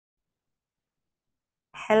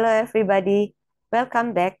Hello everybody.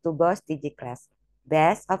 Welcome back to Boss DG class.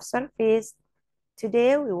 Best of service.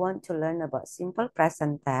 Today we want to learn about simple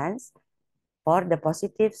present tense for the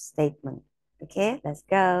positive statement. Okay, let's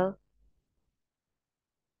go.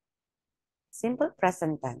 Simple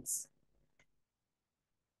present tense.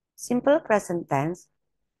 Simple present tense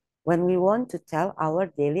when we want to tell our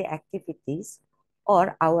daily activities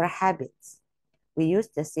or our habits. We use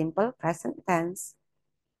the simple present tense.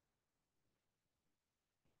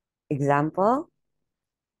 Example,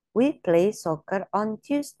 we play soccer on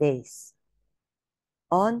Tuesdays.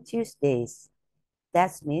 On Tuesdays.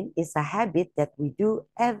 That means it's a habit that we do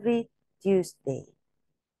every Tuesday.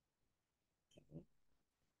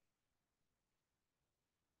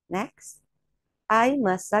 Next, I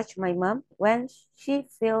massage my mom when she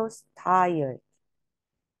feels tired.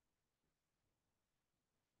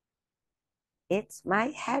 It's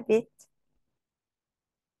my habit.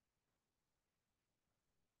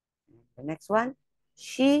 The next one,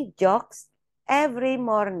 she jogs every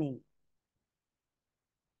morning.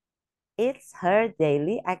 It's her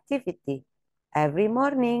daily activity every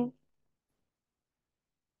morning.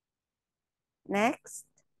 Next,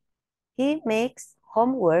 he makes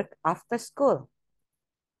homework after school.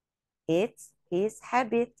 It's his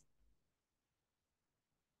habit.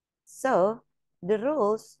 So, the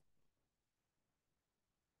rules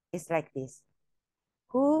is like this.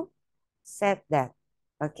 Who said that?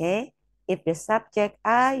 Okay. If the subject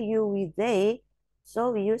are, you, we, they,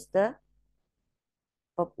 so we use the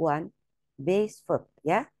verb one base verb.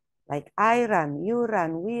 Yeah. Like I run, you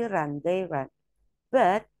run, we run, they run.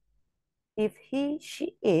 But if he,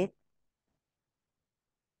 she, it,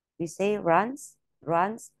 we say runs,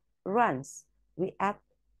 runs, runs. We add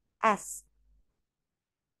s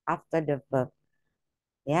after the verb.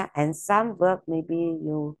 Yeah. And some verb maybe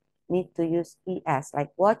you need to use es,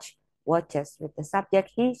 like watch, watches, with the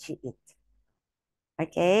subject he, she, it.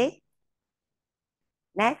 Okay.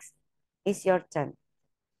 Next is your turn.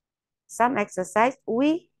 Some exercise,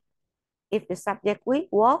 we, if the subject we,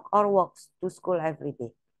 walk or walks to school every day.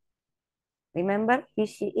 Remember, he,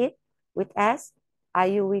 she, it with s, are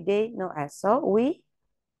you, we, they, no s. So we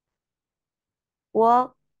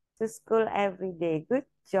walk to school every day. Good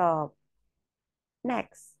job.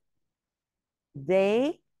 Next,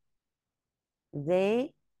 they,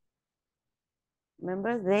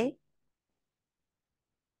 remember they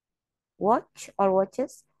watch or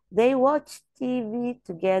watches. They watch TV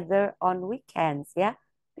together on weekends, yeah,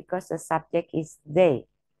 because the subject is they.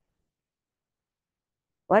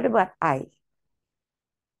 What about I?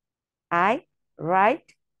 I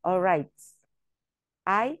ride or rides.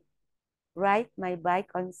 I ride my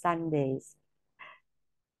bike on Sundays.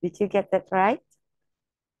 Did you get that right?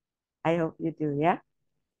 I hope you do, yeah?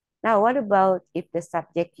 Now, what about if the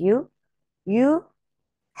subject you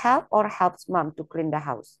help or helps mom to clean the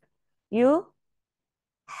house? You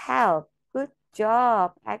help. Good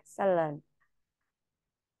job. Excellent.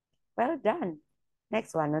 Well done.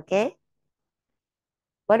 Next one, okay?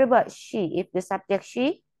 What about she? If the subject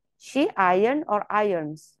she iron or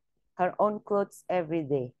irons her own clothes every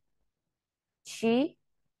day. She,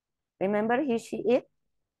 remember he, she, it?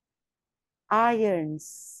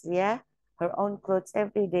 Irons, yeah? Her own clothes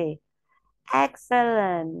every day.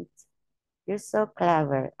 Excellent. You're so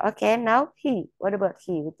clever. Okay, now he. What about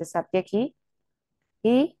he with the subject he?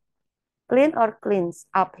 He clean or cleans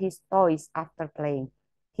up his toys after playing.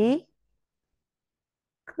 He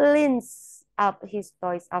cleans up his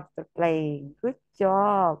toys after playing. Good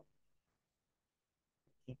job.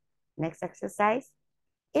 Okay. Next exercise.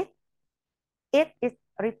 It. It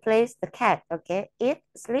replace the cat. Okay. It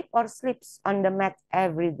sleep or sleeps on the mat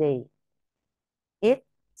every day. It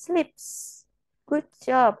sleeps. Good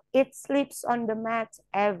job. It sleeps on the mat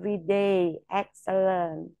every day.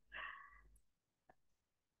 Excellent.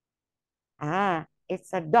 Ah,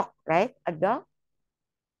 it's a dog, right? A dog.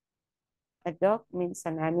 A dog means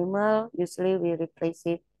an animal. Usually we replace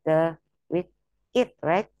it with it,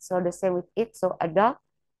 right? So the same with it. So a dog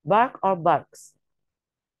bark or barks.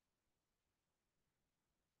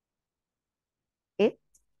 It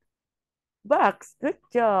barks. Good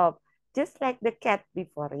job. Just like the cat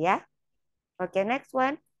before, yeah? Okay, next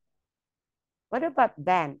one. What about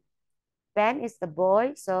Ben? Ben is the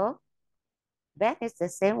boy, so Ben is the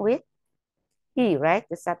same with he, right?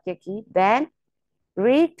 The subject he. Ben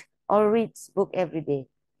read or reads book every day.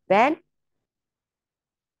 Ben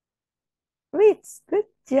reads. Good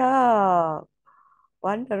job.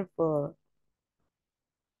 Wonderful.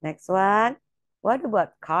 Next one. What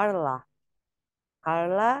about Carla?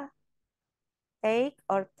 Carla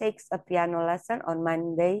takes a piano lesson on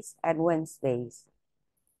Mondays and Wednesdays.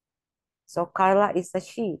 So Carla is a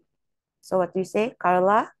she. So what do you say?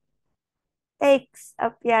 Carla takes a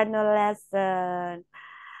piano lesson.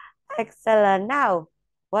 Excellent. Now,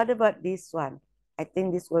 what about this one? I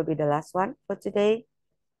think this will be the last one for today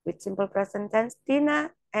with simple present tense.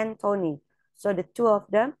 Tina and Tony. So the two of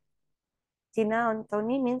them, Tina and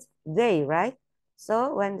Tony means they, right?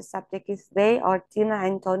 So when the subject is they or Tina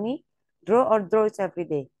and Tony, draw or draws every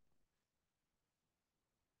day.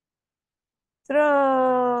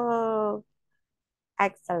 Draw.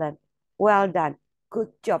 Excellent. Well done. Good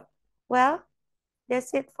job. Well,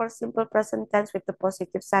 that's it for simple present tense with the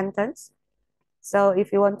positive sentence. So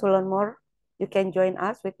if you want to learn more, you can join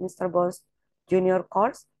us with Mr. Boss Junior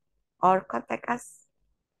course or contact us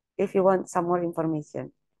if you want some more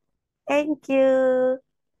information. Thank you.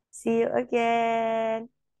 See you again.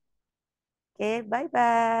 Okay,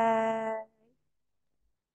 bye-bye.